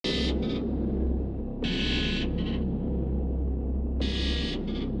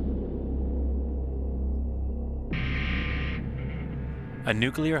A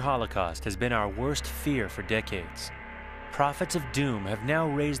nuclear holocaust has been our worst fear for decades. Prophets of doom have now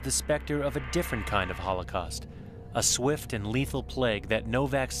raised the specter of a different kind of holocaust, a swift and lethal plague that no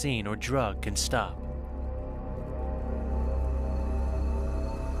vaccine or drug can stop.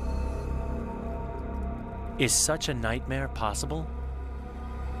 Is such a nightmare possible?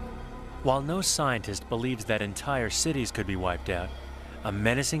 While no scientist believes that entire cities could be wiped out, a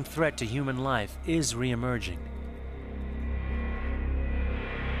menacing threat to human life is re-emerging.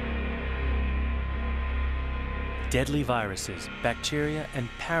 Deadly viruses, bacteria, and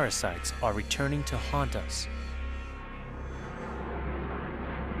parasites are returning to haunt us.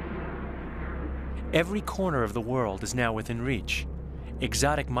 Every corner of the world is now within reach.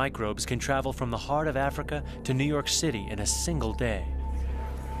 Exotic microbes can travel from the heart of Africa to New York City in a single day.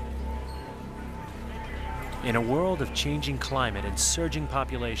 In a world of changing climate and surging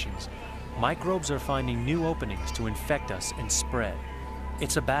populations, microbes are finding new openings to infect us and spread.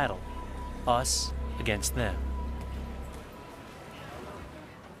 It's a battle, us against them.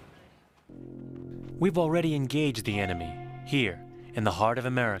 We've already engaged the enemy, here, in the heart of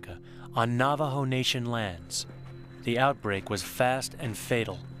America, on Navajo Nation lands. The outbreak was fast and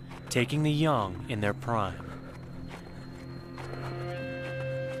fatal, taking the young in their prime.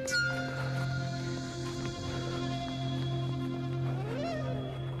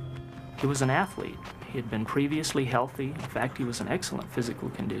 He was an athlete. He had been previously healthy. In fact, he was in excellent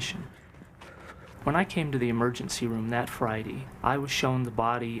physical condition. When I came to the emergency room that Friday, I was shown the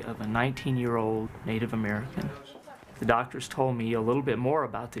body of a 19-year-old Native American. The doctors told me a little bit more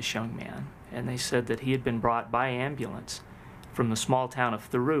about this young man, and they said that he had been brought by ambulance from the small town of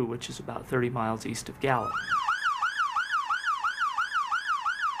Thoreau, which is about 30 miles east of Gallup.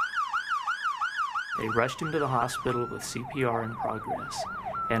 They rushed him to the hospital with CPR in progress,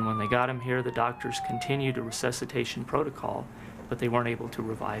 and when they got him here, the doctors continued a resuscitation protocol, but they weren't able to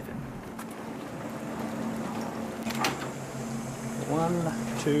revive him. 1,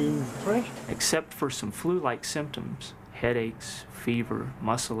 2, 3. Except for some flu-like symptoms, headaches, fever,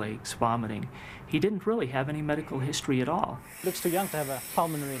 muscle aches, vomiting, he didn't really have any medical history at all. Looks too young to have a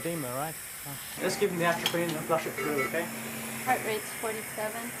pulmonary edema, right? Let's give him the atropine and flush it through, okay? Heart rate's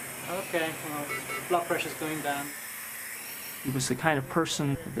 47. Okay, well, blood pressure's going down. He was the kind of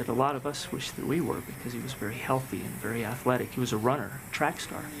person that a lot of us wish that we were, because he was very healthy and very athletic. He was a runner, track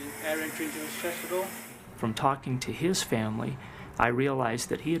star. Air entry to his chest at all? From talking to his family, I realized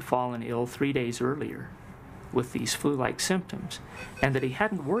that he had fallen ill 3 days earlier with these flu-like symptoms, and that he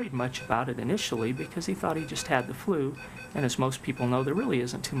hadn't worried much about it initially because he thought he just had the flu, and as most people know, there really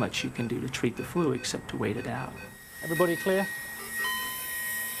isn't too much you can do to treat the flu except to wait it out. Everybody clear?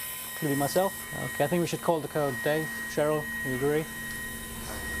 Including myself? Okay, I think we should call the code. Dave, Cheryl, you agree?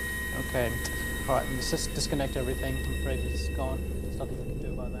 Okay, all right, let's just disconnect everything. I'm afraid it's gone. There's nothing we can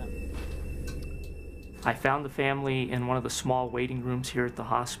do about that. I found the family in one of the small waiting rooms here at the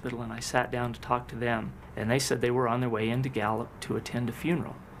hospital, and I sat down to talk to them, and they said they were on their way into Gallup to attend a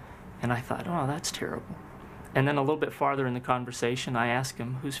funeral. And I thought, oh, that's terrible. And then a little bit farther in the conversation, I asked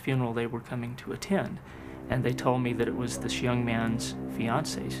them whose funeral they were coming to attend, and they told me that it was this young man's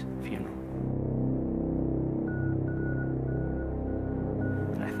fiance's funeral.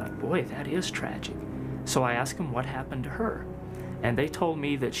 And I thought, boy, that is tragic. So I asked them what happened to her, and they told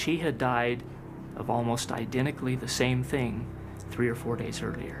me that she had died of almost identically the same thing 3 or 4 days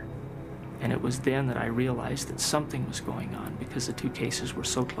earlier. And it was then that I realized that something was going on, because the two cases were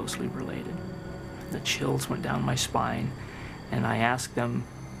so closely related. The chills went down my spine, and I asked them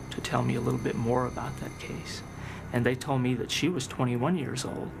to tell me a little bit more about that case. And they told me that she was 21 years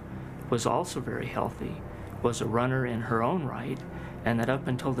old, was also very healthy, was a runner in her own right, and that up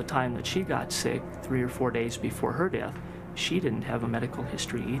until the time that she got sick, 3 or 4 days before her death, she didn't have a medical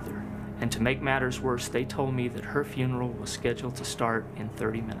history either. And to make matters worse, they told me that her funeral was scheduled to start in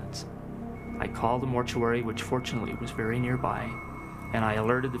 30 minutes. I called the mortuary, which fortunately was very nearby, and I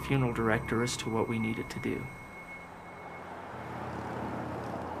alerted the funeral director as to what we needed to do.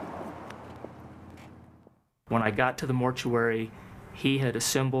 When I got to the mortuary, he had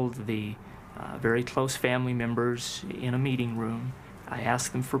assembled the very close family members in a meeting room. I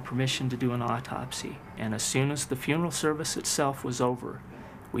asked them for permission to do an autopsy, and as soon as the funeral service itself was over,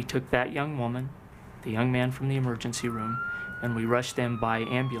 we took that young woman, the young man from the emergency room, and we rushed them by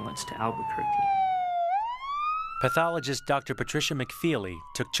ambulance to Albuquerque. Pathologist Dr. Patricia McFeely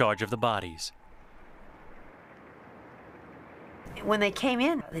took charge of the bodies. When they came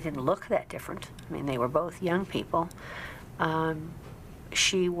in, they didn't look that different. I mean, they were both young people.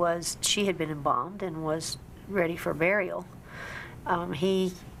 She had been embalmed and was ready for burial.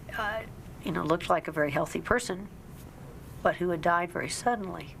 He, looked like a very healthy person. but who had died very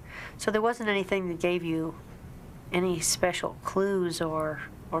suddenly. So there wasn't anything that gave you any special clues or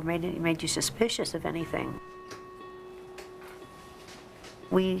made you suspicious of anything.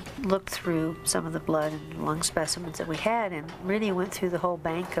 We looked through some of the blood and lung specimens that we had and really went through the whole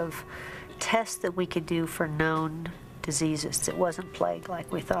bank of tests that we could do for known diseases. It wasn't plague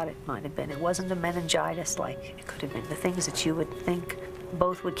like we thought it might have been. It wasn't a meningitis like it could have been. The things that you would think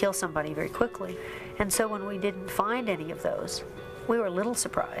both would kill somebody very quickly. And so when we didn't find any of those, we were a little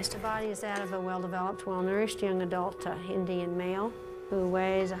surprised. The body is that of a well-developed, well-nourished young adult Indian male who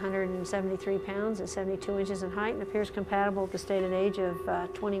weighs 173 pounds and 72 inches in height and appears compatible with the stated age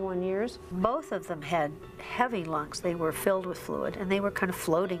of 21 years. Both of them had heavy lungs. They were filled with fluid, and they were kind of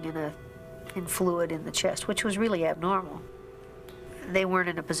floating in fluid in the chest, which was really abnormal. They weren't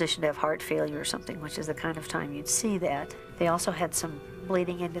in a position to have heart failure or something, which is the kind of time you'd see that. They also had some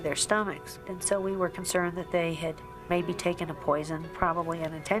bleeding into their stomachs, and so we were concerned that they had maybe taken a poison, probably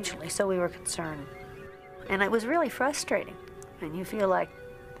unintentionally, so we were concerned. And it was really frustrating. And you feel like,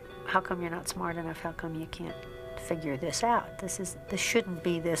 how come you're not smart enough? How come you can't figure this out? This shouldn't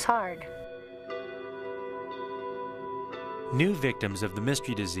be this hard. New victims of the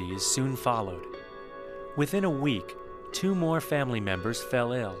mystery disease soon followed. Within a week, 2 more family members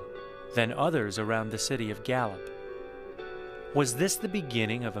fell ill, then others around the city of Gallup. Was this the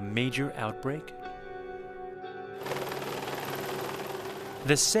beginning of a major outbreak?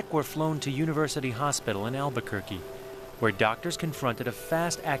 The sick were flown to University Hospital in Albuquerque, where doctors confronted a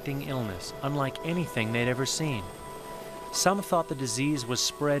fast-acting illness unlike anything they'd ever seen. Some thought the disease was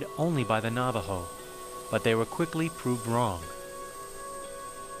spread only by the Navajo, but they were quickly proved wrong.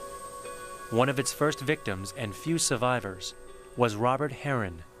 One of its first victims and few survivors was Robert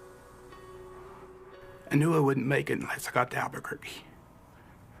Herron. I knew I wouldn't make it unless I got to Albuquerque.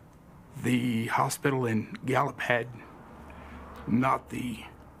 The hospital in Gallup had not the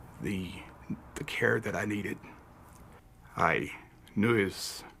care that I needed. I knew it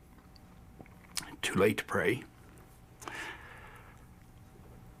was too late to pray.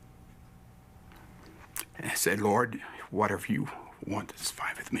 And I said, Lord, whatever you want is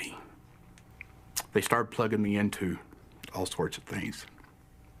fine with me. They started plugging me into all sorts of things.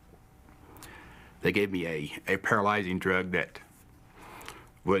 They gave me a paralyzing drug that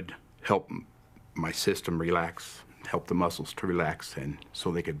would help my system relax, help the muscles to relax, and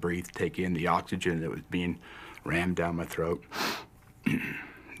so they could breathe, take in the oxygen that was being rammed down my throat.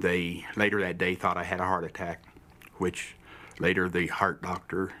 They later that day thought I had a heart attack, which later the heart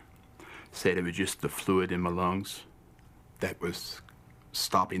doctor said it was just the fluid in my lungs that was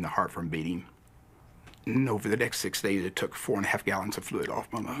stopping the heart from beating. And over the next 6 days, it took 4.5 gallons of fluid off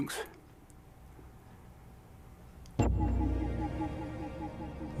my lungs.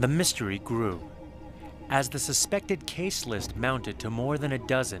 The mystery grew. As the suspected case list mounted to more than a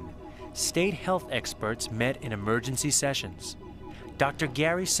dozen, state health experts met in emergency sessions. Dr.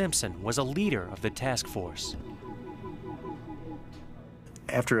 Gary Simpson was a leader of the task force.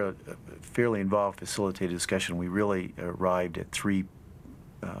 After a fairly involved facilitated discussion, we really arrived at 3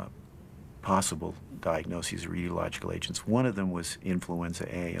 possible diagnoses of radiological agents. One of them was influenza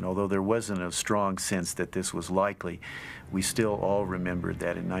A, and although there wasn't a strong sense that this was likely, we still all remembered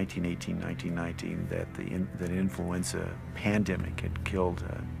that in 1918, 1919, that the influenza pandemic had killed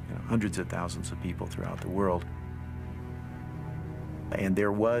hundreds of thousands of people throughout the world. And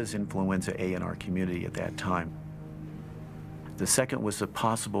there was influenza A in our community at that time. The second was a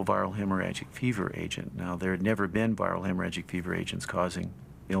possible viral hemorrhagic fever agent. Now, there had never been viral hemorrhagic fever agents causing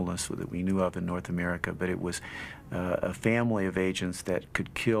illness that we knew of in North America, but it was a family of agents that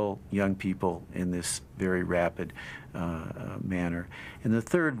could kill young people in this very rapid manner. And the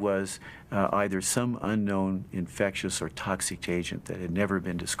third was either some unknown infectious or toxic agent that had never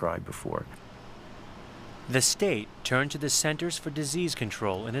been described before. The state turned to the Centers for Disease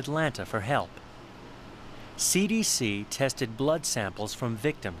Control in Atlanta for help. CDC tested blood samples from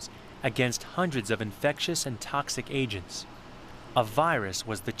victims against hundreds of infectious and toxic agents. A virus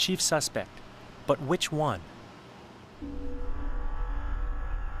was the chief suspect, but which one?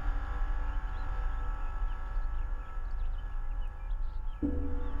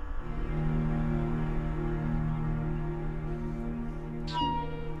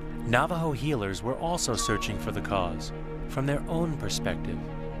 Navajo healers were also searching for the cause, from their own perspective.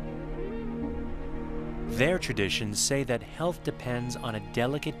 Their traditions say that health depends on a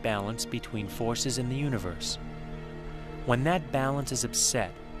delicate balance between forces in the universe. When that balance is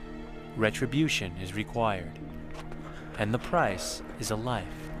upset, retribution is required, and the price is a life.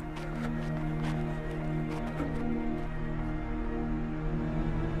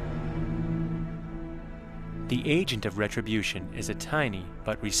 the agent of retribution is a tiny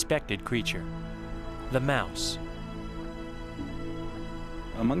but respected creature, the mouse.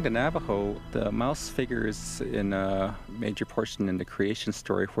 Among the Navajo, the mouse figures in a major portion in the creation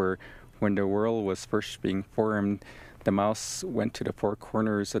story, where when the world was first being formed, the mouse went to the four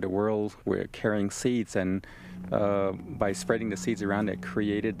corners of the world carrying seeds, and by spreading the seeds around, it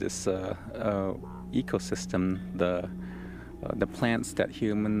created this ecosystem, the plants that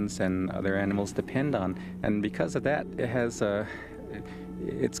humans and other animals depend on. And because of that,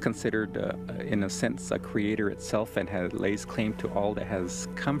 it's considered, in a sense, a creator itself, and lays claim to all that has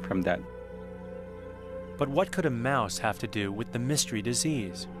come from that. But what could a mouse have to do with the mystery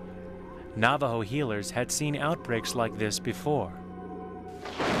disease? Navajo healers had seen outbreaks like this before.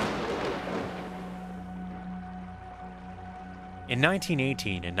 In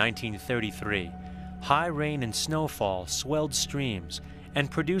 1918 and 1933, high rain and snowfall swelled streams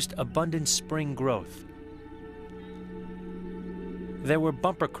and produced abundant spring growth. There were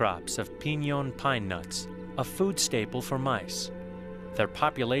bumper crops of piñon pine nuts, a food staple for mice. Their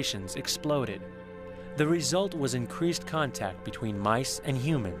populations exploded. The result was increased contact between mice and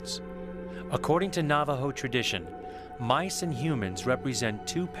humans. According to Navajo tradition, mice and humans represent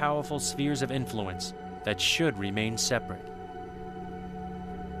two powerful spheres of influence that should remain separate.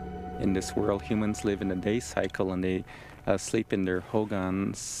 In this world, humans live in a day cycle, and they sleep in their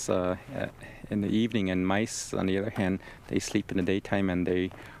hogans in the evening, and mice, on the other hand, they sleep in the daytime and they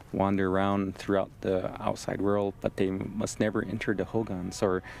wander around throughout the outside world, but they must never enter the hogans,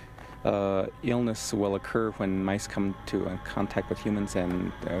 or illness will occur when mice come to contact with humans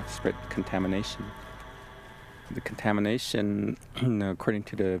and spread contamination. The contamination, according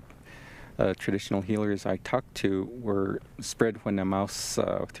to the traditional healers I talked to, were spread when a mouse,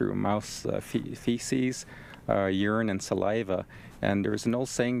 through mouse feces, urine, and saliva. And there's an old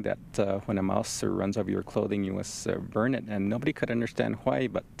saying that when a mouse runs over your clothing, you must burn it. And nobody could understand why,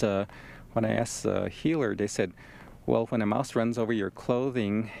 but when I asked the healer, they said, well, when a mouse runs over your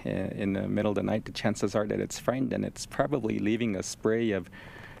clothing in the middle of the night, the chances are that it's frightened, and it's probably leaving a spray of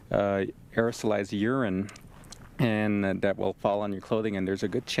aerosolized urine, and that will fall on your clothing, and there's a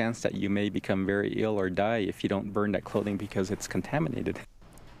good chance that you may become very ill or die if you don't burn that clothing because it's contaminated.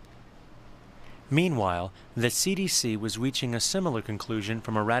 Meanwhile, the CDC was reaching a similar conclusion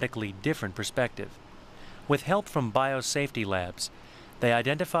from a radically different perspective. With help from biosafety labs, they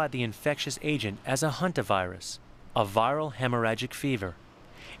identified the infectious agent as a hantavirus, a viral hemorrhagic fever.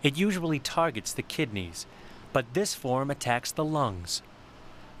 It usually targets the kidneys, but this form attacks the lungs.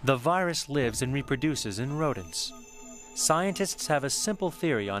 The virus lives and reproduces in rodents. Scientists have a simple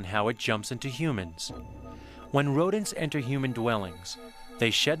theory on how it jumps into humans. When rodents enter human dwellings, they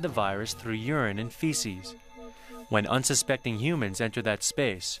shed the virus through urine and feces. When unsuspecting humans enter that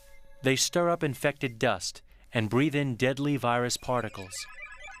space, they stir up infected dust and breathe in deadly virus particles.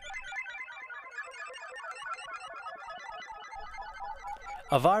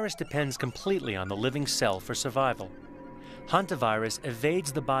 A virus depends completely on the living cell for survival. Hantavirus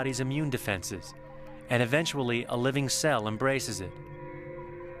evades the body's immune defenses, and eventually a living cell embraces it.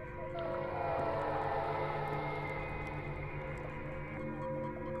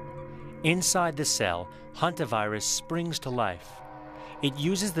 Inside the cell, hantavirus springs to life. It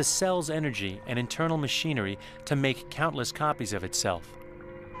uses the cell's energy and internal machinery to make countless copies of itself.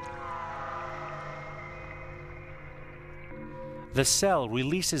 The cell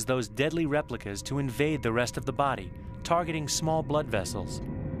releases those deadly replicas to invade the rest of the body, targeting small blood vessels.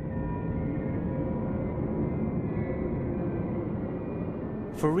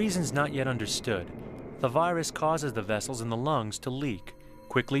 For reasons not yet understood, the virus causes the vessels in the lungs to leak,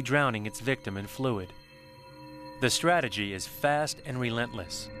 quickly drowning its victim in fluid. The strategy is fast and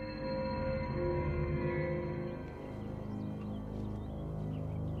relentless.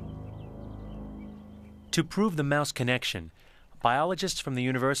 To prove the mouse connection, biologists from the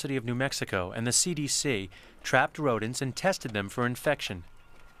University of New Mexico and the CDC trapped rodents and tested them for infection.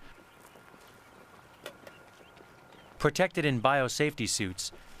 Protected in biosafety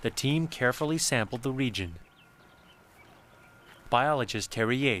suits, the team carefully sampled the region. Biologist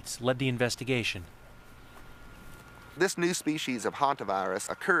Terry Yates led the investigation. This new species of hantavirus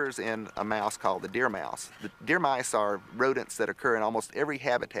occurs in a mouse called the deer mouse. The deer mice are rodents that occur in almost every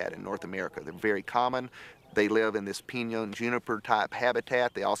habitat in North America. They're very common. They live in this piñon juniper type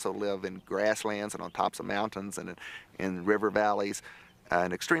habitat. They also live in grasslands and on tops of mountains and in river valleys.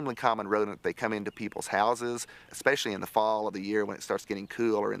 An extremely common rodent. They come into people's houses, especially in the fall of the year when it starts getting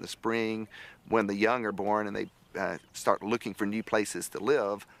cool, or in the spring when the young are born and they start looking for new places to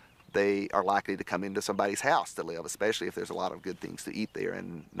live. they are likely to come into somebody's house to live, especially if there's a lot of good things to eat there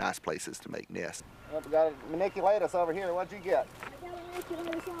and nice places to make nests. Well, we got a Maniculatus over here. What'd you get? I got a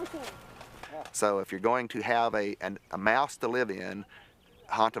Maniculatus also. So if you're going to have a mouse to live in,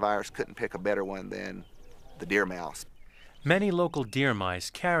 hantavirus couldn't pick a better one than the deer mouse. Many local deer mice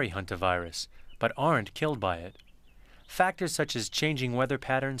carry hantavirus, but aren't killed by it. Factors such as changing weather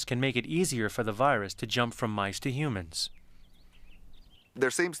patterns can make it easier for the virus to jump from mice to humans.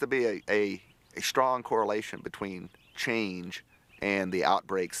 There seems to be a strong correlation between change and the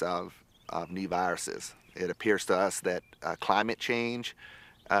outbreaks of new viruses. It appears to us that climate change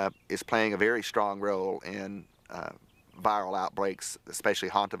is playing a very strong role in viral outbreaks, especially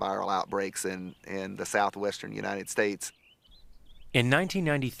hantaviral outbreaks in the southwestern United States. In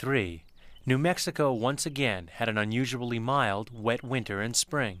 1993, New Mexico once again had an unusually mild, wet winter and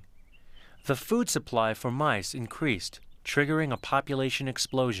spring. The food supply for mice increased, triggering a population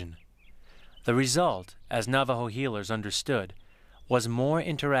explosion. The result, as Navajo healers understood, was more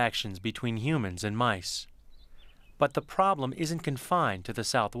interactions between humans and mice. But the problem isn't confined to the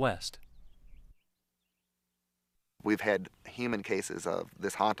Southwest. We've had human cases of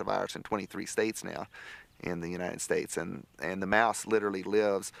this hantavirus in 23 states now in the United States, and the mouse literally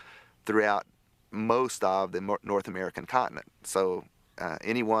lives throughout most of the North American continent. So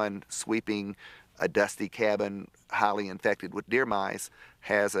anyone sweeping a dusty cabin highly infected with deer mice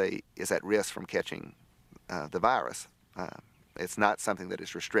is at risk from catching the virus. It's not something that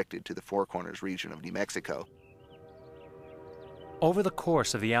is restricted to the Four Corners region of New Mexico. Over the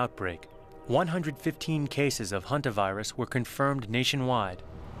course of the outbreak, 115 cases of hantavirus were confirmed nationwide,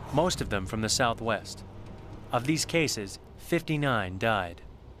 most of them from the Southwest. Of these cases, 59 died.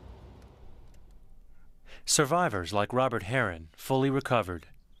 Survivors like Robert Heron fully recovered.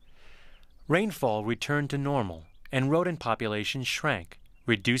 Rainfall returned to normal, and rodent populations shrank,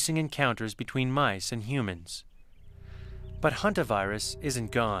 reducing encounters between mice and humans. But hantavirus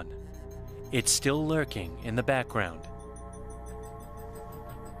isn't gone. It's still lurking in the background.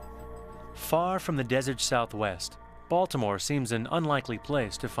 Far from the desert Southwest, Baltimore seems an unlikely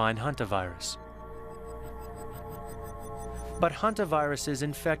place to find hantavirus. But hantaviruses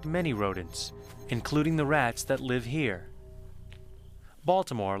infect many rodents, including the rats that live here.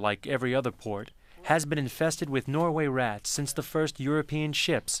 Baltimore, like every other port, has been infested with Norway rats since the first European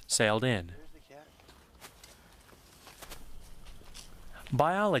ships sailed in.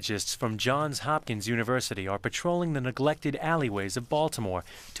 Biologists from Johns Hopkins University are patrolling the neglected alleyways of Baltimore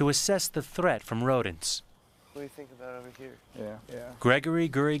to assess the threat from rodents. What do you think about over here? Yeah. Gregory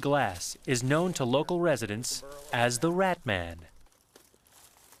Gurry Glass is known to local residents as the Rat Man.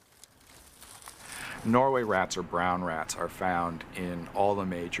 Norway rats or brown rats are found in all the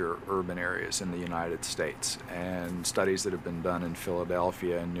major urban areas in the United States, and studies that have been done in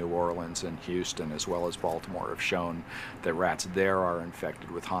Philadelphia and New Orleans and Houston as well as Baltimore have shown that rats there are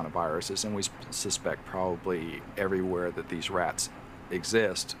infected with hantaviruses, and we suspect probably everywhere that these rats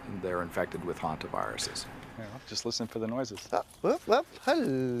exist, they're infected with hantaviruses. Yeah, just listen for the noises.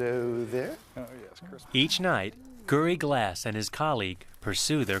 Hello there. Oh, yes, Chris. Each night, Gurry Glass and his colleague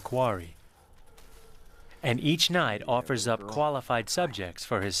pursue their quarry. And each night offers up qualified subjects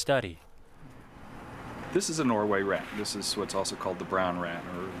for his study. This is a Norway rat. This is what's also called the brown rat,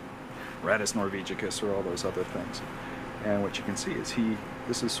 or Rattus norvegicus, or all those other things. And what you can see is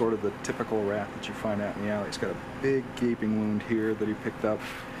this is sort of the typical rat that you find out in the alley. He's got a big gaping wound here that he picked up.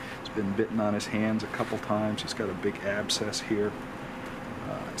 He's been bitten on his hands a couple times. He's got a big abscess here.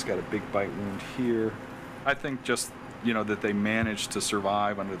 He's got a big bite wound here. I think just that they manage to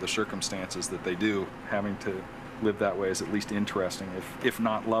survive under the circumstances that they do. Having to live that way is at least interesting, if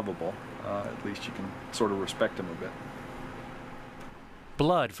not lovable. At least you can sort of respect them a bit.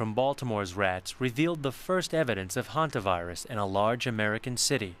 Blood from Baltimore's rats revealed the first evidence of hantavirus in a large American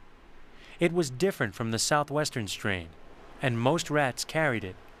city. It was different from the southwestern strain, and most rats carried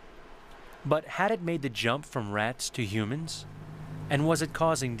it. But had it made the jump from rats to humans? And was it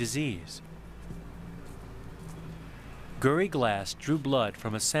causing disease? Gurry Glass drew blood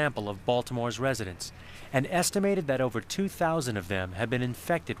from a sample of Baltimore's residents and estimated that over 2,000 of them had been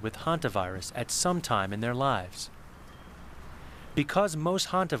infected with hantavirus at some time in their lives. Because most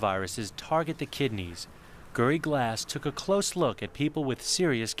hantaviruses target the kidneys, Gurry Glass took a close look at people with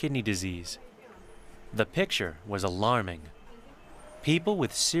serious kidney disease. The picture was alarming. People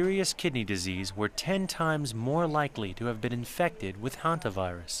with serious kidney disease were 10 times more likely to have been infected with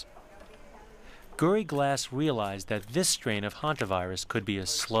hantavirus. Gurry Glass realized that this strain of hantavirus could be a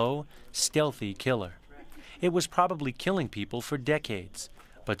slow, stealthy killer. It was probably killing people for decades,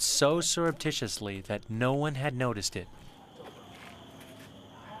 but so surreptitiously that no one had noticed it.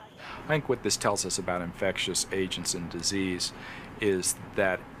 think what this tells us about infectious agents and disease is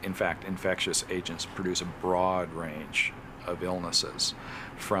that, in fact, infectious agents produce a broad range of illnesses,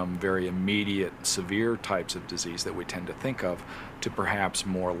 from very immediate, severe types of disease that we tend to think of to perhaps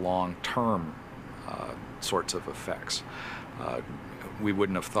more long-term sorts of effects. We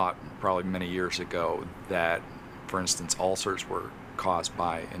wouldn't have thought probably many years ago that, for instance, ulcers were caused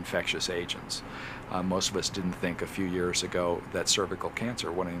by infectious agents. Most of us didn't think a few years ago that cervical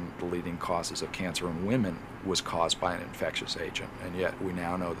cancer, one of the leading causes of cancer in women, was caused by an infectious agent, and yet we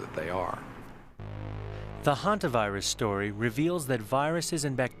now know that they are. The hantavirus story reveals that viruses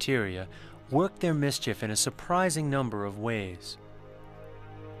and bacteria work their mischief in a surprising number of ways.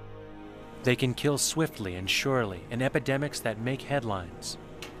 They can kill swiftly and surely in epidemics that make headlines.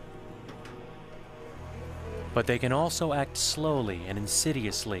 But they can also act slowly and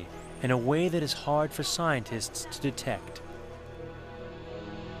insidiously in a way that is hard for scientists to detect.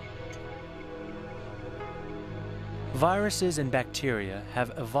 Viruses and bacteria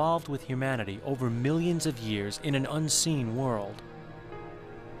have evolved with humanity over millions of years in an unseen world.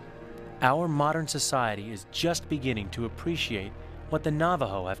 Our modern society is just beginning to appreciate what the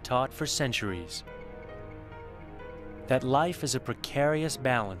Navajo have taught for centuries: that life is a precarious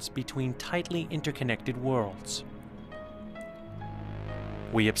balance between tightly interconnected worlds.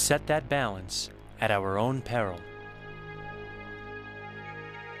 We upset that balance at our own peril.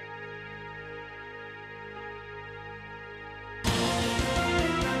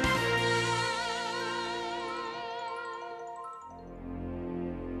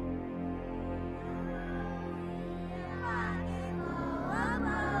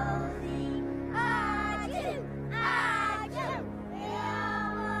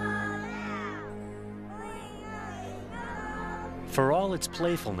 For all its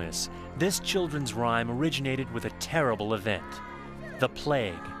playfulness, this children's rhyme originated with a terrible event: the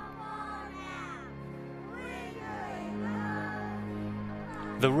plague.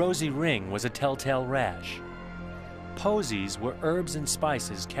 The rosy ring was a telltale rash. Posies were herbs and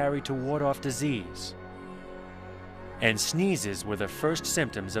spices carried to ward off disease. And sneezes were the first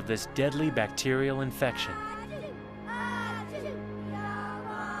symptoms of this deadly bacterial infection.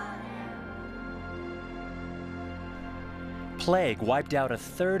 Plague wiped out a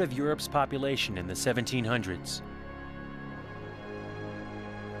third of Europe's population in the 1700s.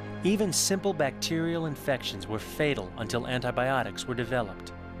 Even simple bacterial infections were fatal until antibiotics were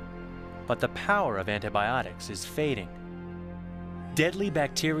developed. But the power of antibiotics is fading. Deadly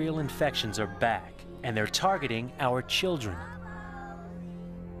bacterial infections are back, and they're targeting our children.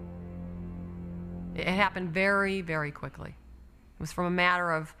 It happened very, very quickly. It was from a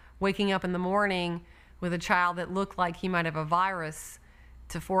matter of waking up in the morning with a child that looked like he might have a virus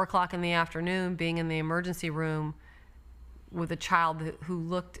to 4 o'clock in the afternoon being in the emergency room with a child who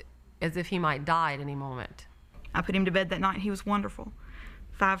looked as if he might die at any moment. I put him to bed that night. He was wonderful.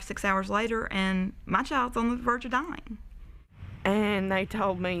 5, 6 hours later, and my child's on the verge of dying. And they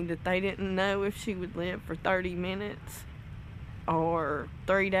told me that they didn't know if she would live for 30 minutes or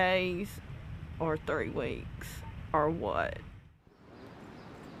 3 days or 3 weeks or what.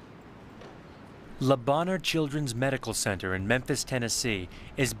 Le Bonheur Children's Medical Center in Memphis, Tennessee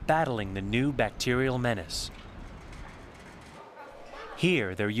is battling the new bacterial menace.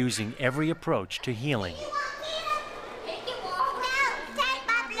 Here, they're using every approach to healing.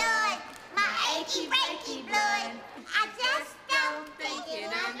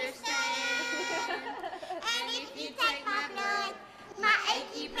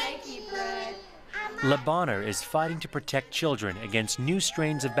 Le Bonheur is fighting to protect children against new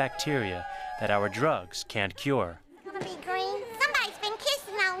strains of bacteria that our drugs can't cure. Gonna be green. Somebody's been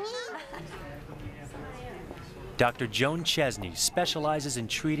kissing on me. Dr. Joan Chesney specializes in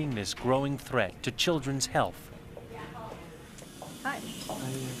treating this growing threat to children's health. Hi,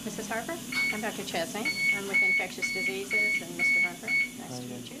 Mrs. Harper. I'm Dr. Chesney. I'm with Infectious Diseases and Mr. Harper. Nice to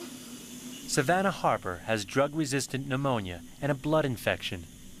meet you. Savannah Harper has drug-resistant pneumonia and a blood infection.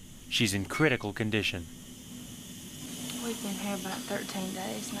 She's in critical condition. We've been here about 13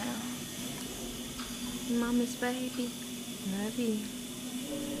 days now. Mama's baby. Love you.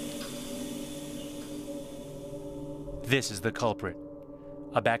 This is the culprit,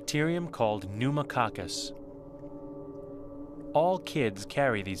 a bacterium called pneumococcus. All kids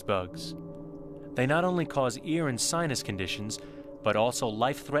carry these bugs. They not only cause ear and sinus conditions, but also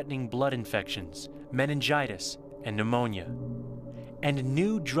life-threatening blood infections, meningitis, and pneumonia. And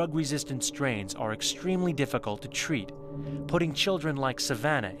new drug-resistant strains are extremely difficult to treat, putting children like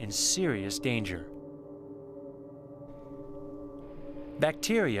Savannah in serious danger.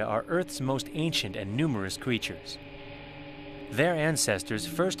 Bacteria are Earth's most ancient and numerous creatures. Their ancestors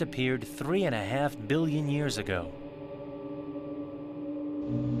first appeared 3.5 billion years ago.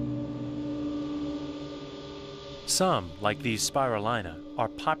 Some, like these spirulina, are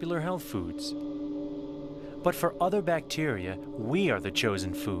popular health foods. But for other bacteria, we are the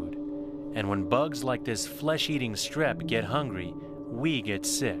chosen food. And when bugs like this flesh-eating strep get hungry, we get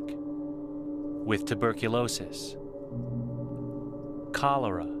sick. With tuberculosis,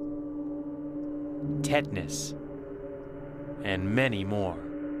 cholera, tetanus, and many more.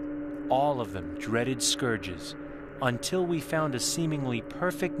 All of them dreaded scourges, until we found a seemingly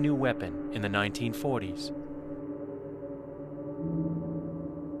perfect new weapon in the 1940s.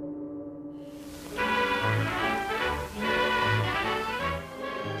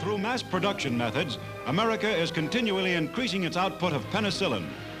 Through mass production methods, America is continually increasing its output of penicillin,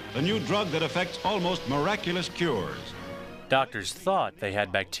 the new drug that effects almost miraculous cures. Doctors thought they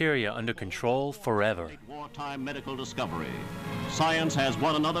had bacteria under control forever. Wartime medical discovery. Science has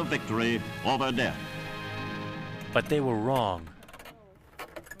won another victory over death. But they were wrong.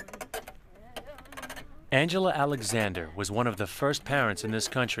 Angela Alexander was one of the first parents in this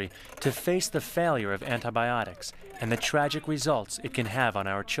country to face the failure of antibiotics and the tragic results it can have on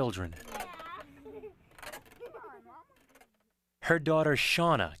our children. Her daughter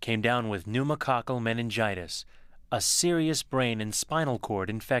Shauna came down with pneumococcal meningitis, a serious brain and spinal cord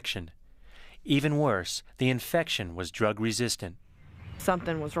infection. Even worse, the infection was drug-resistant.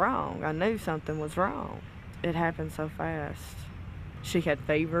 Something was wrong. I knew something was wrong. It happened so fast. She had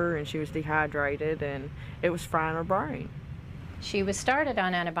fever and she was dehydrated and it was frying her brain. She was started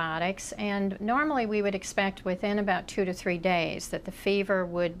on antibiotics, and normally we would expect within about 2 to 3 days that the fever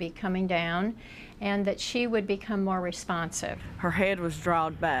would be coming down and that she would become more responsive. Her head was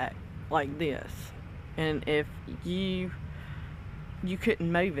drawn back like this, and if you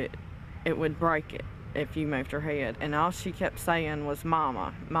couldn't move it, it would break it if you moved her head, and all she kept saying was,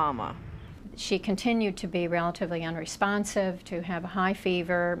 "Mama, Mama." She continued to be relatively unresponsive, to have a high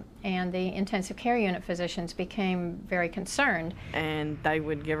fever, and the intensive care unit physicians became very concerned. And they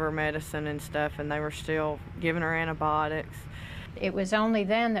would give her medicine and stuff, and they were still giving her antibiotics. It was only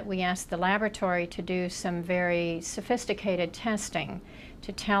then that we asked the laboratory to do some very sophisticated testing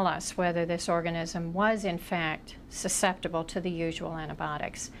to tell us whether this organism was in fact susceptible to the usual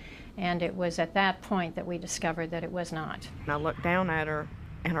antibiotics. And it was at that point that we discovered that it was not. And I looked down at her,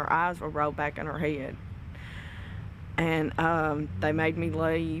 and her eyes were rolled back in her head. And they made me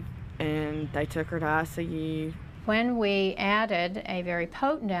leave, and they took her to ICU. When we added a very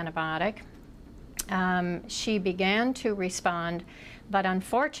potent antibiotic, she began to respond, but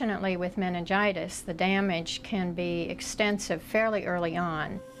unfortunately with meningitis, the damage can be extensive fairly early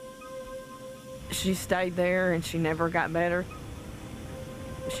on. She stayed there, and she never got better.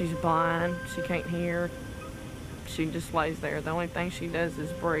 She's blind, she can't hear. She just lays there. The only thing she does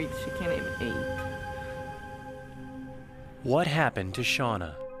is breathe. She can't even eat. What happened to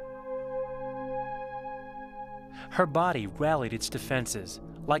Shauna? Her body rallied its defenses,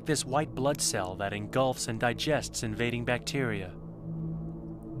 like this white blood cell that engulfs and digests invading bacteria.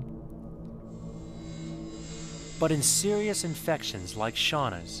 But in serious infections like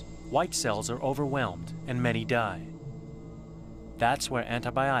Shauna's, white cells are overwhelmed and many die. That's where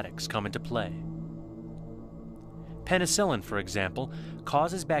antibiotics come into play. Penicillin, for example,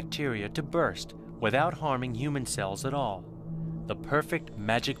 causes bacteria to burst without harming human cells at all. The perfect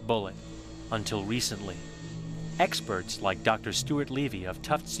magic bullet, until recently. Experts like Dr. Stuart Levy of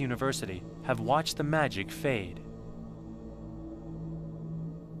Tufts University have watched the magic fade.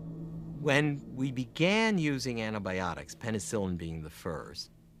 When we began using antibiotics, penicillin being the first,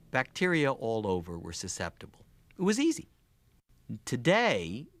 bacteria all over were susceptible. It was easy.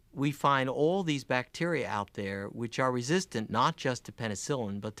 Today, we find all these bacteria out there which are resistant not just to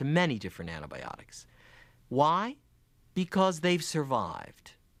penicillin, but to many different antibiotics. Why? Because they've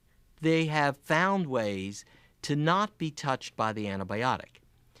survived. They have found ways to not be touched by the antibiotic.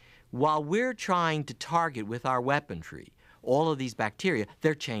 While we're trying to target with our weaponry all of these bacteria,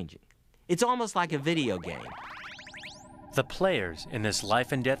 they're changing. It's almost like a video game. The players in this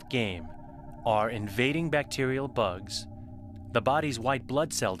life and death game are invading bacterial bugs, the body's white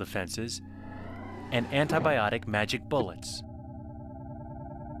blood cell defenses, and antibiotic magic bullets.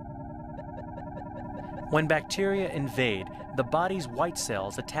 When bacteria invade, the body's white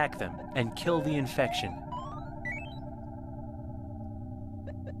cells attack them and kill the infection.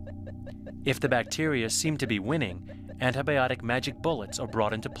 If the bacteria seem to be winning, antibiotic magic bullets are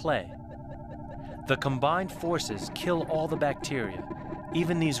brought into play. The combined forces kill all the bacteria,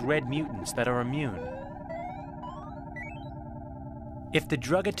 even these red mutants that are immune. If the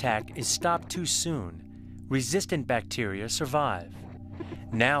drug attack is stopped too soon, resistant bacteria survive.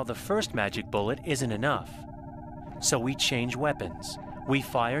 Now the first magic bullet isn't enough. So we change weapons. We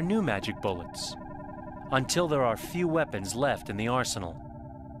fire new magic bullets, until there are few weapons left in the arsenal.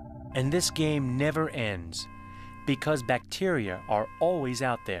 And this game never ends, because bacteria are always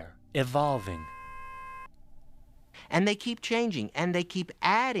out there, evolving. And they keep changing, and they keep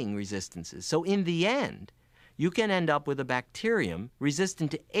adding resistances. So in the end, you can end up with a bacterium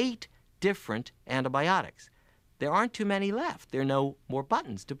resistant to 8 different antibiotics. There aren't too many left. There are no more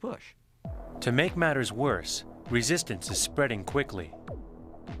buttons to push. To make matters worse, resistance is spreading quickly.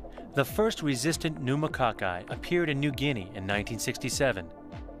 The first resistant pneumococci appeared in New Guinea in 1967.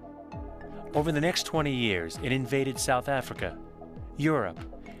 Over the next 20 years, it invaded South Africa, Europe,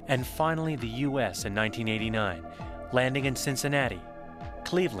 and finally the US in 1989, landing in Cincinnati,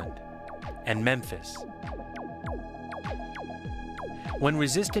 Cleveland, and Memphis. When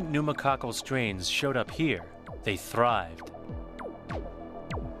resistant pneumococcal strains showed up here, they thrived.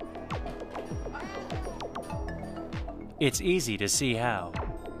 It's easy to see how.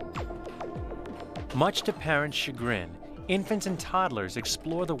 Much to parents' chagrin, infants and toddlers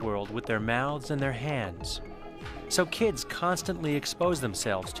explore the world with their mouths and their hands. So kids constantly expose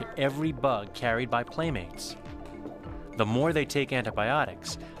themselves to every bug carried by playmates. The more they take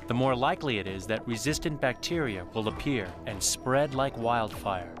antibiotics, the more likely it is that resistant bacteria will appear and spread like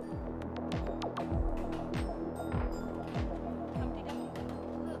wildfire.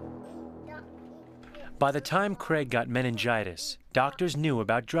 By the time Craig got meningitis, doctors knew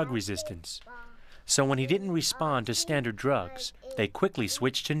about drug resistance. So when he didn't respond to standard drugs, they quickly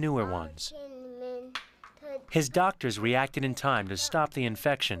switched to newer ones. His doctors reacted in time to stop the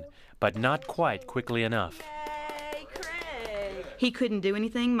infection, but not quite quickly enough. He couldn't do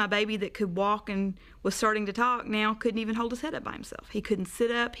anything. My baby that could walk and was starting to talk now couldn't even hold his head up by himself. He couldn't sit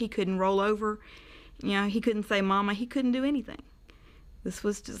up. He couldn't roll over. You know, he couldn't say mama. He couldn't do anything. This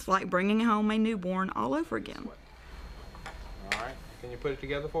was just like bringing home a newborn all over again. All right. Can you put it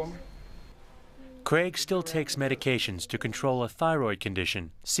together for me? Craig still takes medications to control a thyroid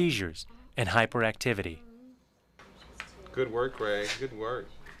condition, seizures, and hyperactivity. Good work, Craig. Good work.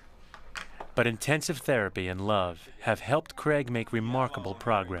 But intensive therapy and love have helped Craig make remarkable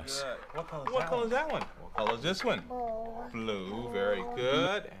progress. What color is that one? What color is this one? Blue. Very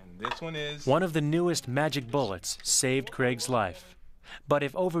good. And this one is... One of the newest magic bullets saved Craig's life. But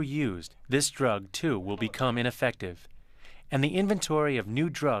if overused, this drug too will become ineffective. And the inventory of new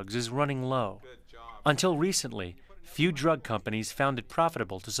drugs is running low. Until recently, few drug companies found it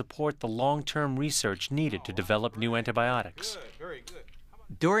profitable to support the long-term research needed to develop new antibiotics.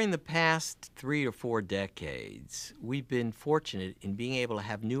 During the past 3 or 4 decades, we've been fortunate in being able to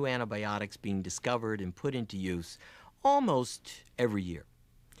have new antibiotics being discovered and put into use almost every year.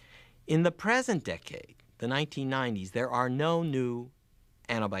 In the present decade, the 1990s, there are no new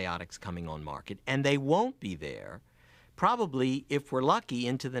antibiotics coming on market, and they won't be there probably, if we're lucky,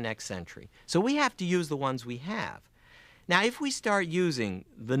 into the next century. So we have to use the ones we have. Now, if we start using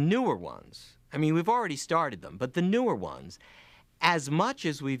the newer ones, I mean, we've already started them, but the newer ones, as much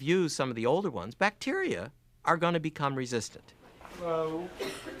as we've used some of the older ones, bacteria are going to become resistant. Hello.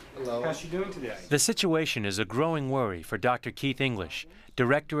 Hello. How's she doing today? The situation is a growing worry for Dr. Keith English,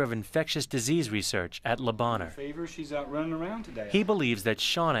 Director of Infectious Disease Research at Le Bonheur. Fever, she's out running around today. He believes that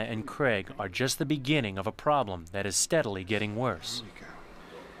Shauna and Craig are just the beginning of a problem that is steadily getting worse.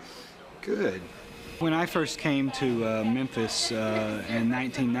 Good. When I first came to Memphis in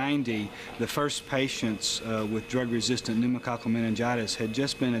 1990, the first patients with drug-resistant pneumococcal meningitis had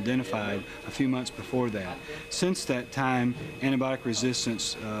just been identified a few months before that. Since that time, antibiotic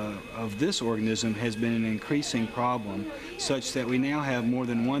resistance of this organism has been an increasing problem, such that we now have more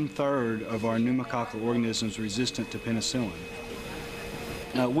than 1/3 of our pneumococcal organisms resistant to penicillin.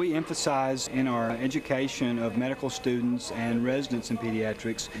 We emphasize in our education of medical students and residents in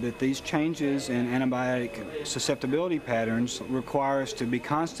pediatrics that these changes in antibiotic susceptibility patterns require us to be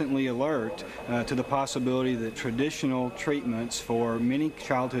constantly alert to the possibility that traditional treatments for many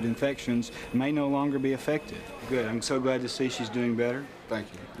childhood infections may no longer be effective. Good. I'm so glad to see she's doing better. Thank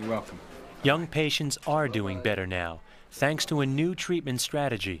you. You're welcome. Young patients are doing better now, thanks to a new treatment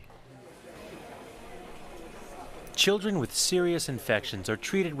strategy. Children with serious infections are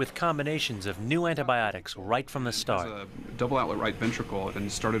treated with combinations of new antibiotics right from the start. A double outlet right ventricle and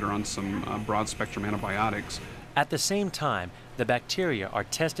started her on some broad spectrum antibiotics. At the same time, the bacteria are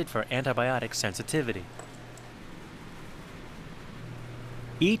tested for antibiotic sensitivity.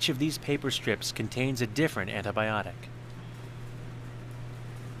 Each of these paper strips contains a different antibiotic.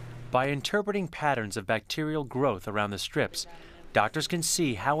 By interpreting patterns of bacterial growth around the strips, doctors can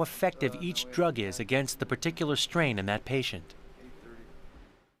see how effective each drug is against the particular strain in that patient.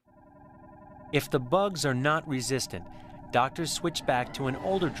 If the bugs are not resistant, doctors switch back to an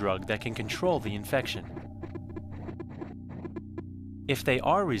older drug that can control the infection. If they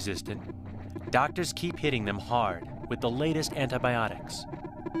are resistant, doctors keep hitting them hard with the latest antibiotics.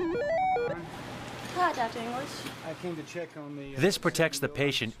 Hi, Dr. English. I came to check on the... This protects the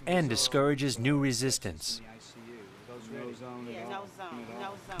patient and discourages new resistance.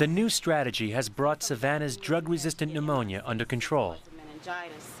 The new strategy has brought Savannah's drug-resistant pneumonia under control.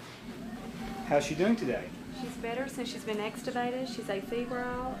 How's she doing today? She's better since she's been extubated. She's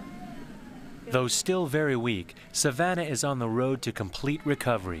afebrile. Though still very weak, Savannah is on the road to complete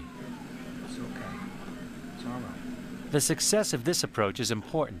recovery. It's okay. It's all right. The success of this approach is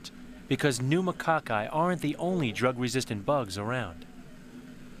important because pneumococci aren't the only drug-resistant bugs around.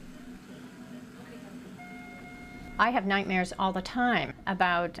 I have nightmares all the time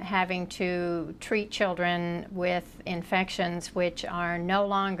about having to treat children with infections which are no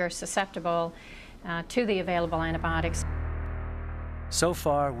longer susceptible to the available antibiotics. So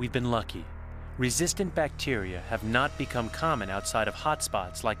far, we've been lucky. Resistant bacteria have not become common outside of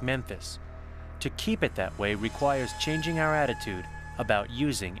hotspots like Memphis. To keep it that way requires changing our attitude about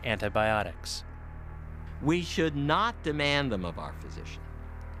using antibiotics. We should not demand them of our physician.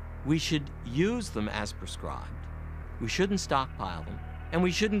 We should use them as prescribed. We shouldn't stockpile them, and we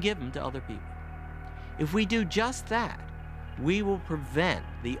shouldn't give them to other people. If we do just that, we will prevent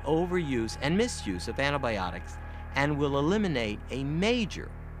the overuse and misuse of antibiotics and will eliminate a major,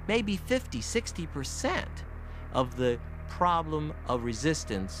 maybe 50–60% of the problem of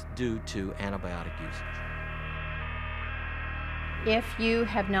resistance due to antibiotic usage. If you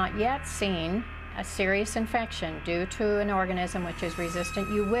have not yet seen a serious infection due to an organism which is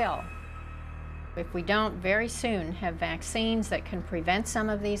resistant, you will. If we don't very soon have vaccines that can prevent some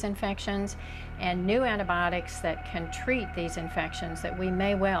of these infections and new antibiotics that can treat these infections, that we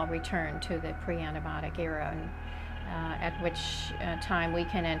may well return to the pre-antibiotic era, at which time we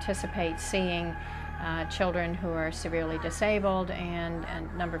can anticipate seeing children who are severely disabled and a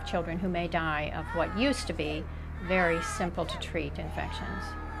number of children who may die of what used to be very simple to treat infections.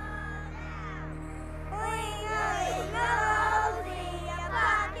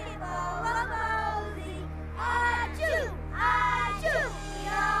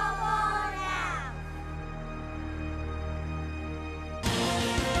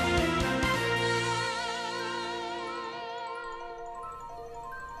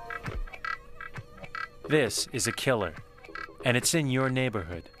 This is a killer, and it's in your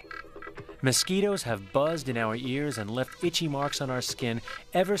neighborhood. Mosquitoes have buzzed in our ears and left itchy marks on our skin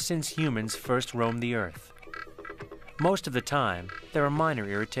ever since humans first roamed the earth. Most of the time, they're a minor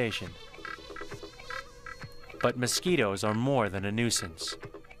irritation. But mosquitoes are more than a nuisance.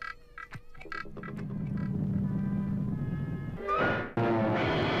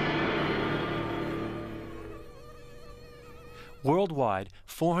 Worldwide,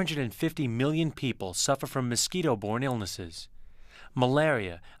 450 million people suffer from mosquito-borne illnesses.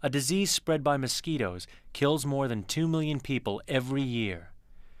 Malaria, a disease spread by mosquitoes, kills more than 2 million people every year.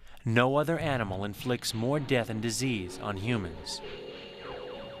 No other animal inflicts more death and disease on humans.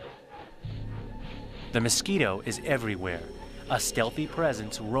 The mosquito is everywhere, a stealthy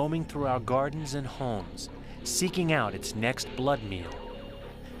presence roaming through our gardens and homes, seeking out its next blood meal.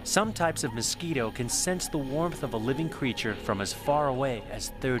 Some types of mosquito can sense the warmth of a living creature from as far away as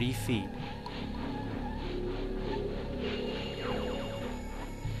 30 feet.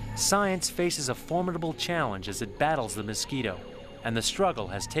 Science faces a formidable challenge as it battles the mosquito, and the struggle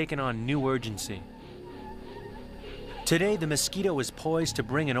has taken on new urgency. Today, the mosquito is poised to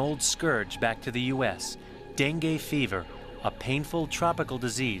bring an old scourge back to the U.S., dengue fever, a painful tropical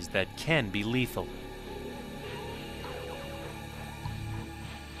disease that can be lethal.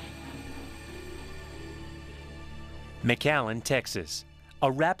 McAllen, Texas, a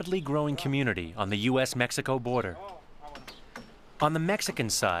rapidly growing community on the U.S.-Mexico border. On the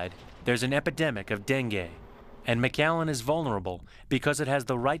Mexican side, there's an epidemic of dengue, and McAllen is vulnerable because it has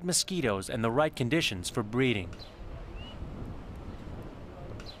the right mosquitoes and the right conditions for breeding.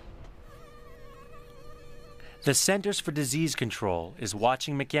 The Centers for Disease Control is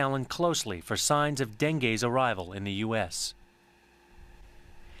watching McAllen closely for signs of dengue's arrival in the U.S.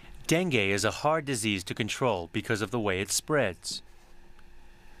 Dengue is a hard disease to control because of the way it spreads.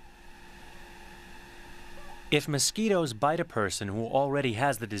 If mosquitoes bite a person who already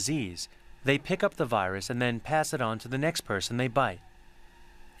has the disease, they pick up the virus and then pass it on to the next person they bite.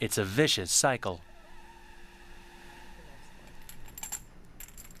 It's a vicious cycle.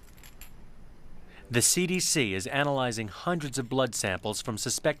 The CDC is analyzing hundreds of blood samples from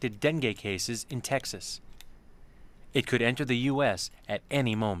suspected dengue cases in Texas. It could enter the U.S. at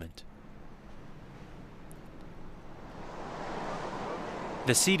any moment.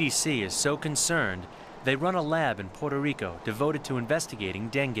 The CDC is so concerned, they run a lab in Puerto Rico devoted to investigating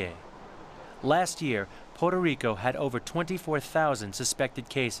dengue. Last year, Puerto Rico had over 24,000 suspected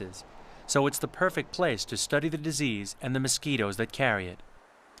cases, so it's the perfect place to study the disease and the mosquitoes that carry it.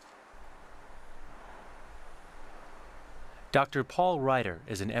 Dr. Paul Reiter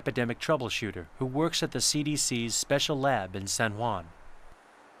is an epidemic troubleshooter who works at the CDC's special lab in San Juan.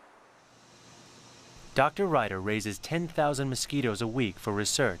 Dr. Reiter raises 10,000 mosquitoes a week for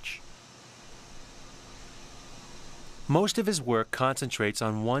research. Most of his work concentrates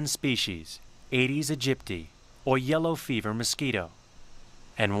on one species, Aedes aegypti, or yellow fever mosquito,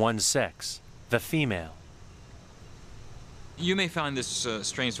 and one sex, the female. You may find this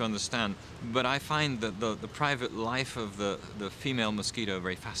strange to understand, but I find that the private life of the female mosquito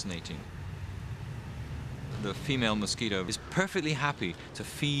very fascinating. The female mosquito is perfectly happy to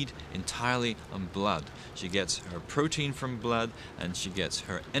feed entirely on blood. She gets her protein from blood and she gets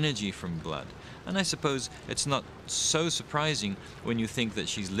her energy from blood. And I suppose it's not so surprising when you think that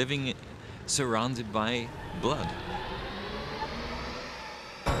she's living surrounded by blood.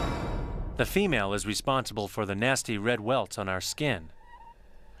 The female is responsible for the nasty red welts on our skin.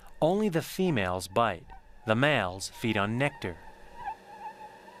 Only the females bite. The males feed on nectar.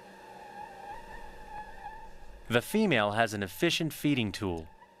 The female has an efficient feeding tool,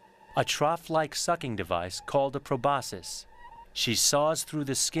 a trough-like sucking device called a proboscis. She saws through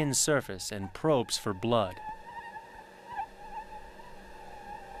the skin surface and probes for blood.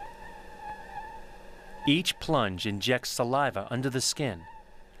 Each plunge injects saliva under the skin.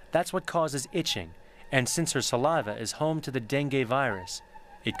 That's what causes itching, and since her saliva is home to the dengue virus,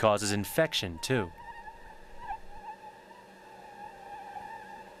 it causes infection too.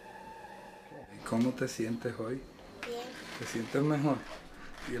 ¿Cómo te sientes hoy? Bien. ¿Te sientes mejor?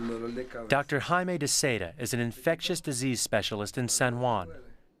 ¿Y el dolor de cabeza? Dr. Jaime de Seda is an infectious disease specialist in San Juan.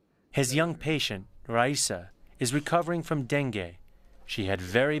 His young patient, Raisa, is recovering from dengue. She had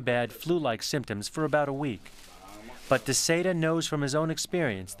very bad flu-like symptoms for about a week. But de Seda knows from his own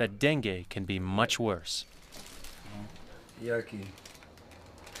experience that dengue can be much worse. Yucky.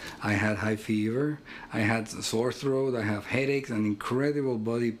 I had high fever, I had sore throat, I have headaches and incredible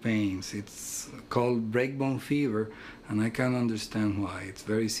body pains. It's called breakbone fever, and I can't understand why. It's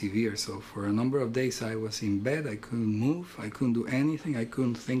very severe. So for a number of days I was in bed, I couldn't move, I couldn't do anything, I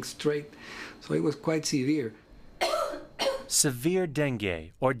couldn't think straight. So it was quite severe. Severe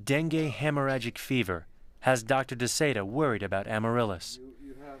dengue, or dengue hemorrhagic fever, has Dr. de Seda worried about Amaryllis.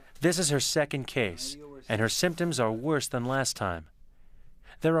 This is her second case, and her symptoms are worse than last time.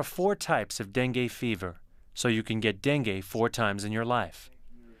 There are 4 types of dengue fever, so you can get dengue 4 times in your life.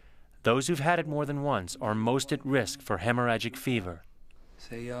 Those who've had it more than once are most at risk for hemorrhagic fever.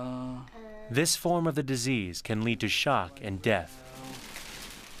 This form of the disease can lead to shock and death.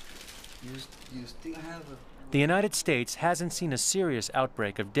 The United States hasn't seen a serious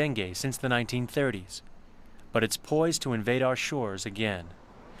outbreak of dengue since the 1930s, but it's poised to invade our shores again.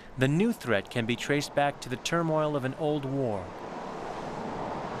 The new threat can be traced back to the turmoil of an old war.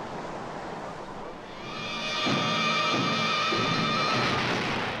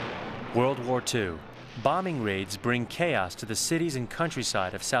 World War II. Bombing raids bring chaos to the cities and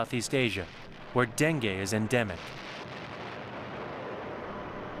countryside of Southeast Asia, where dengue is endemic.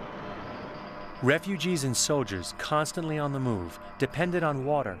 Refugees and soldiers constantly on the move depended on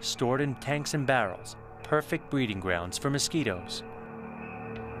water stored in tanks and barrels, perfect breeding grounds for mosquitoes.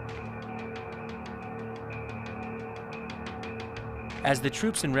 As the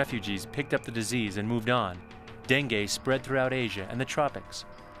troops and refugees picked up the disease and moved on, dengue spread throughout Asia and the tropics,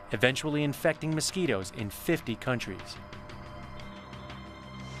 eventually infecting mosquitoes in 50 countries.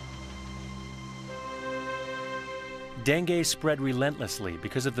 Dengue spread relentlessly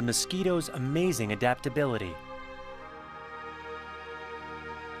because of the mosquito's amazing adaptability.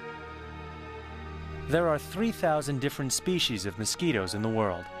 There are 3,000 different species of mosquitoes in the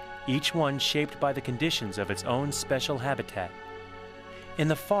world, each one shaped by the conditions of its own special habitat. In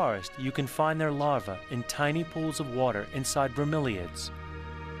the forest, you can find their larvae in tiny pools of water inside bromeliads,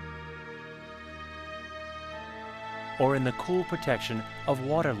 or in the cool protection of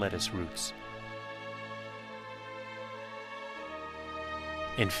water lettuce roots.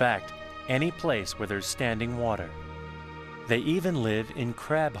 In fact, any place where there's standing water. They even live in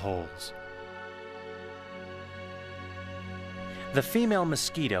crab holes. The female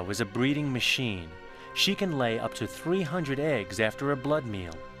mosquito is a breeding machine. She can lay up to 300 eggs after a blood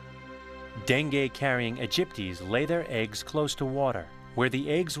meal. Dengue-carrying Aegyptes lay their eggs close to water, where the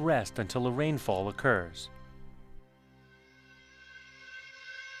eggs rest until a rainfall occurs.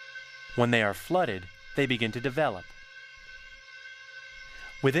 When they are flooded, they begin to develop.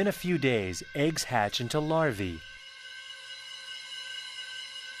 Within a few days, eggs hatch into larvae.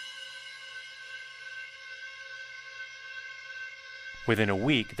 Within a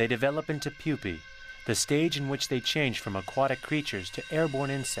week, they develop into pupae, the stage in which they change from aquatic creatures to airborne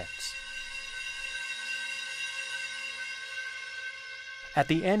insects. At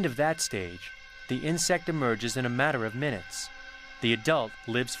the end of that stage, the insect emerges in a matter of minutes. The adult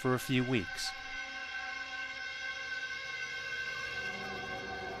lives for a few weeks.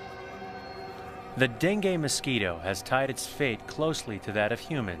 The dengue mosquito has tied its fate closely to that of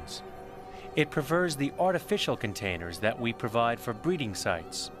humans. It prefers the artificial containers that we provide for breeding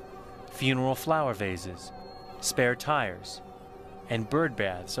sites, funeral flower vases, spare tires, and bird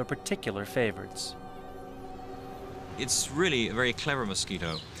baths are particular favorites. It's really a very clever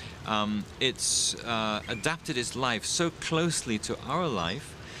mosquito. It's adapted its life so closely to our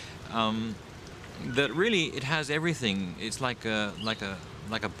life that really it has everything. It's like a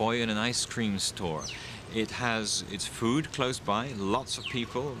boy in an ice cream store. It has its food close by, lots of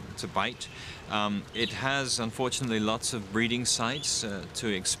people to bite. It has, unfortunately, lots of breeding sites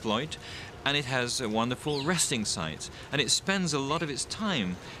to exploit. And it has wonderful resting sites. And it spends a lot of its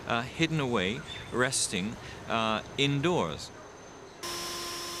time hidden away, resting indoors.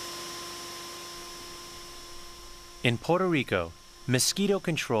 In Puerto Rico, mosquito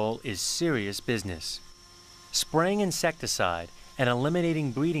control is serious business. Spraying insecticide and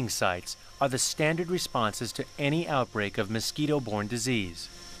eliminating breeding sites are the standard responses to any outbreak of mosquito-borne disease.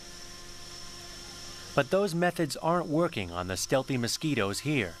 But those methods aren't working on the stealthy mosquitoes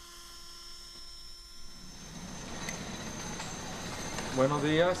here. Buenos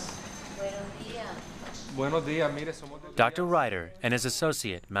días. Buenos días. Mire, somos Dr. Ryder and his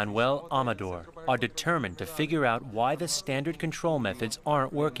associate, Manuel Amador, are determined to figure out why the standard control methods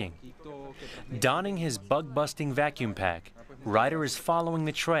aren't working. Donning his bug-busting vacuum pack, Ryder is following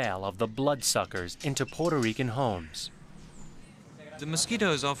the trail of the bloodsuckers into Puerto Rican homes. The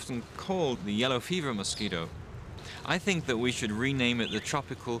mosquito is often called the yellow fever mosquito. I think that we should rename it the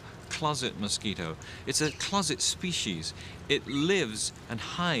tropical closet mosquito. It's a closet species. It lives and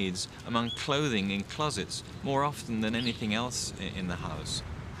hides among clothing in closets more often than anything else in the house.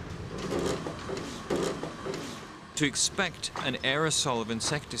 To expect an aerosol of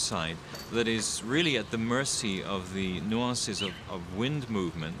insecticide that is really at the mercy of the nuances of wind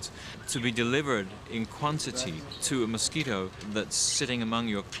movement to be delivered in quantity to a mosquito that's sitting among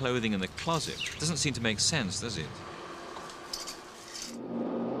your clothing in the closet doesn't seem to make sense, does it?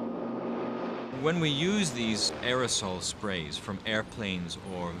 When we use these aerosol sprays from airplanes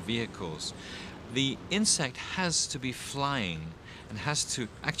or vehicles, the insect has to be flying and has to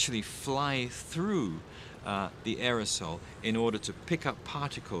actually fly through the aerosol in order to pick up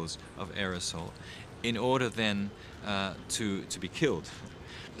particles of aerosol in order then to be killed.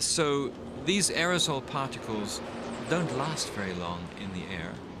 So these aerosol particles don't last very long in the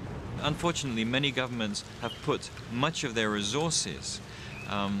air. Unfortunately, many governments have put much of their resources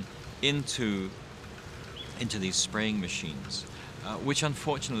into these spraying machines, which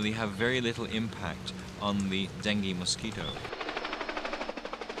unfortunately have very little impact on the dengue mosquito.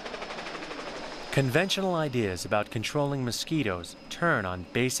 Conventional ideas about controlling mosquitoes turn on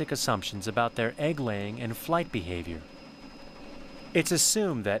basic assumptions about their egg-laying and flight behavior. It's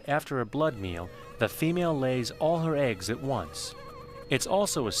assumed that after a blood meal, the female lays all her eggs at once. It's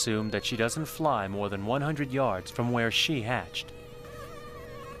also assumed that she doesn't fly more than 100 yards from where she hatched.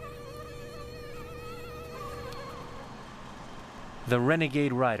 The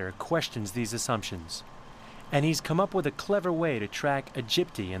renegade writer questions these assumptions, and he's come up with a clever way to track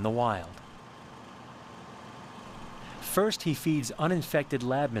Aegypti in the wild. First, he feeds uninfected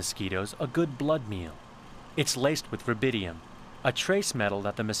lab mosquitoes a good blood meal. It's laced with rubidium, a trace metal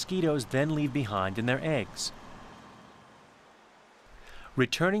that the mosquitoes then leave behind in their eggs.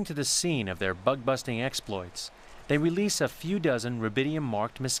 Returning to the scene of their bug-busting exploits, they release a few dozen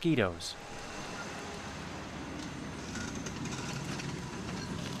rubidium-marked mosquitoes.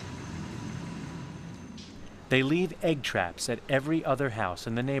 They leave egg traps at every other house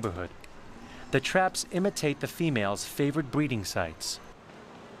in the neighborhood. The traps imitate the female's favorite breeding sites.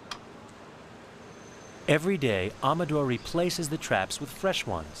 Every day, Amador replaces the traps with fresh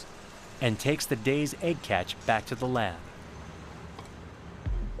ones and takes the day's egg catch back to the lab.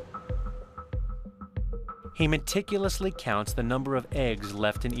 He meticulously counts the number of eggs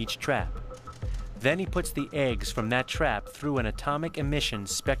left in each trap. Then he puts the eggs from that trap through an atomic emission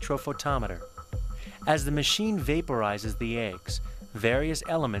spectrophotometer. As the machine vaporizes the eggs, various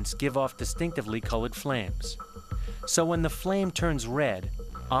elements give off distinctively colored flames. So when the flame turns red,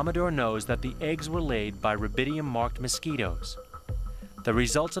 Amador knows that the eggs were laid by rubidium-marked mosquitoes. The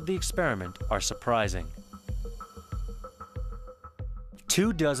results of the experiment are surprising.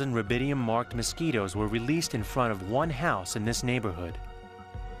 24 rubidium-marked mosquitoes were released in front of one house in this neighborhood.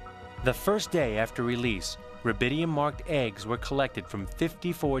 The first day after release, rubidium-marked eggs were collected from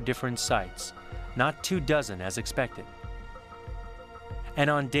 54 different sites, not 24 as expected. And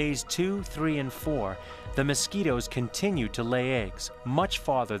on days 2, 3, and 4, the mosquitoes continued to lay eggs much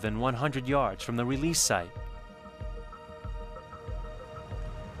farther than 100 yards from the release site.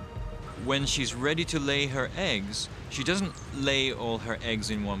 When she's ready to lay her eggs, she doesn't lay all her eggs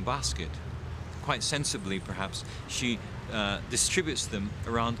in one basket. Quite sensibly, perhaps, she distributes them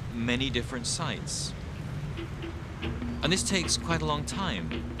around many different sites. And this takes quite a long time.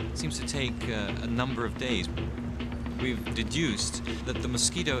 It seems to take a number of days. We've deduced that the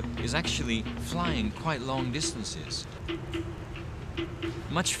mosquito is actually flying quite long distances,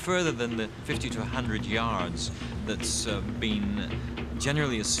 much further than the 50 to 100 yards that's been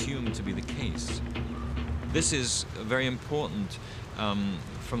generally assumed to be the case. This is very important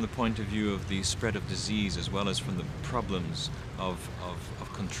from the point of view of the spread of disease as well as from the problems of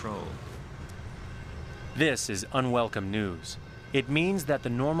control. This is unwelcome news. It means that the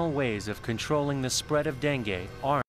normal ways of controlling the spread of dengue aren't